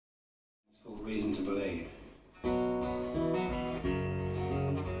reason to believe.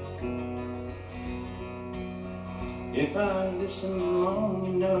 If I listen long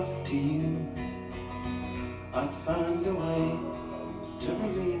enough to you, I'd find a way to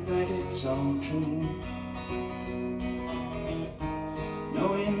believe that it's all true.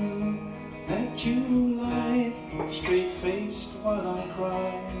 Knowing that you lied straight-faced while I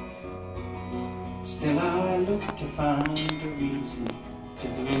cried, still I look to find a reason to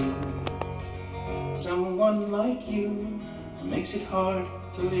believe. Someone like you makes it hard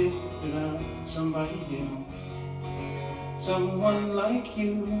to live without somebody else. Someone like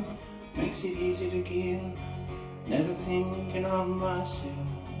you makes it easy to give, never thinking of myself.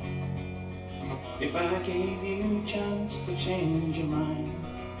 If I gave you a chance to change your mind,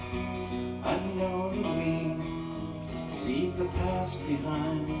 I know that we could leave the past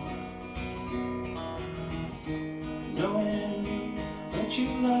behind. Knowing that you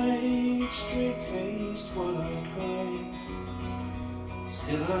lied straight-faced while I cried,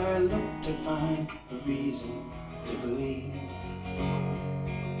 still I look to find a reason to believe.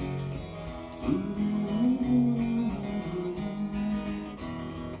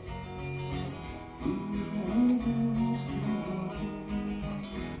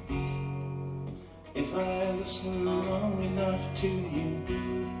 If I listen long enough to you,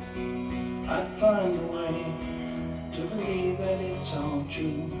 I'd find a way to believe that it's all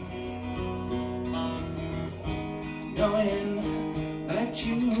true. Knowing that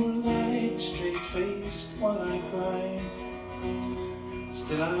you lied straight-faced while I cried,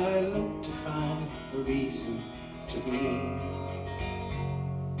 still I look to find a reason to believe.